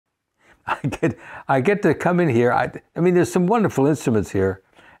I get to come in here. I mean, there's some wonderful instruments here,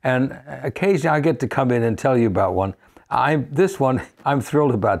 and occasionally I get to come in and tell you about one. This one I'm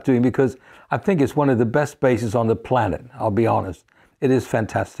thrilled about doing because I think it's one of the best basses on the planet. I'll be honest. It is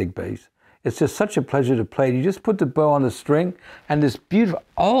fantastic bass. It's just such a pleasure to play. You just put the bow on the string, and this beautiful,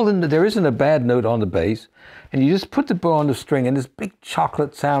 there isn't a bad note on the bass, and you just put the bow on the string, and this big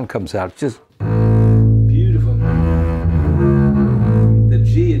chocolate sound comes out. Just beautiful. The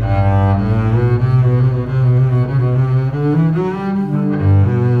G.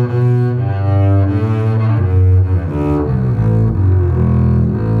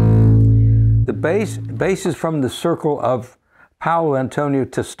 The bass is from the circle of Paulo Antonio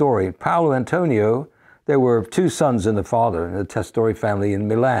Testore. Paulo Antonio, there were two sons and a father in the Testore family in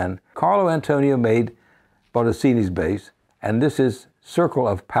Milan. Carlo Antonio made Bottesini's bass, and this is Circle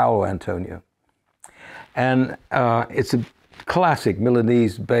of Paulo Antonio. And it's a classic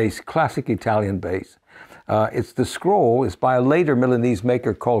Milanese bass, classic Italian bass. The scroll is by a later Milanese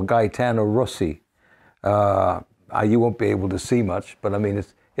maker called Gaetano Rossi. You won't be able to see much, but I mean,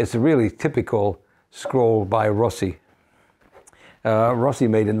 it's a really typical scroll by Rossi. Rossi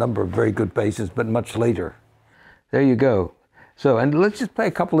made a number of very good basses, but much later. There you go. So, and let's just play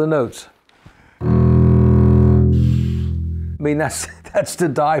a couple of notes. I mean, that's to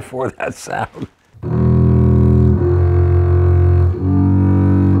die for, that sound.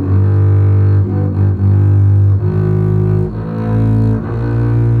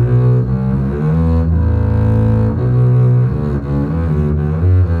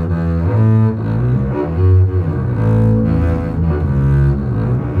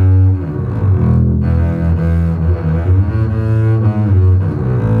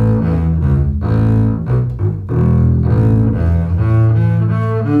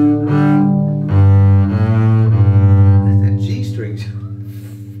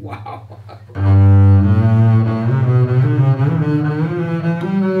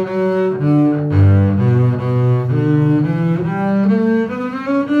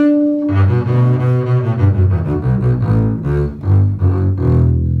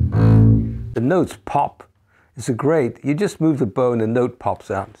 The notes pop. It's great. You just move the bow and the note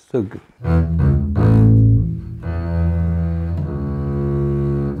pops out. It's so good.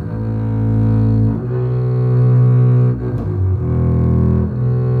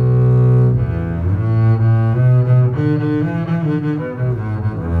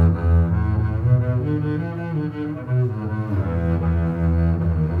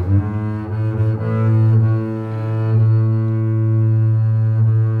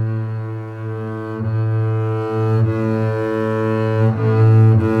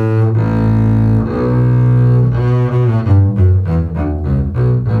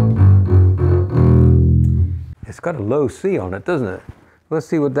 It's got a low C on it, doesn't it? Let's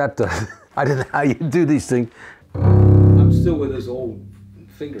see what that does. I don't know how you do these things. I'm still with this old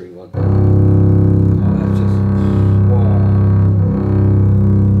fingering one. Oh, that's just, wow.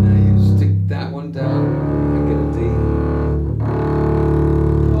 Now you stick that one down and get a D.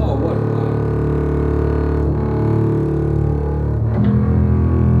 Oh, what, wow.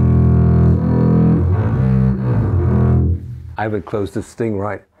 I haven't closed the string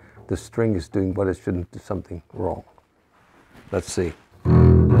right. The string is doing what it shouldn't do, something wrong. Let's see. That's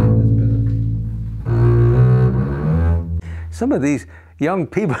better. Some of these young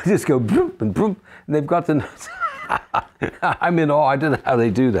people just go broom and broom, and they've got the notes. I'm in awe. I don't know how they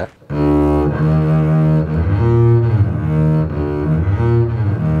do that.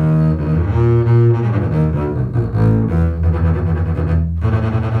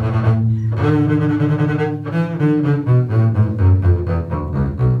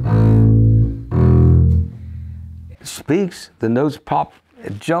 Speaks, the notes pop,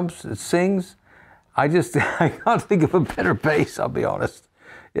 it jumps, it sings. I can't think of a better bass, I'll be honest.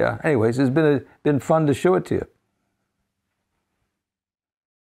 Yeah, anyways, it's been fun to show it to you.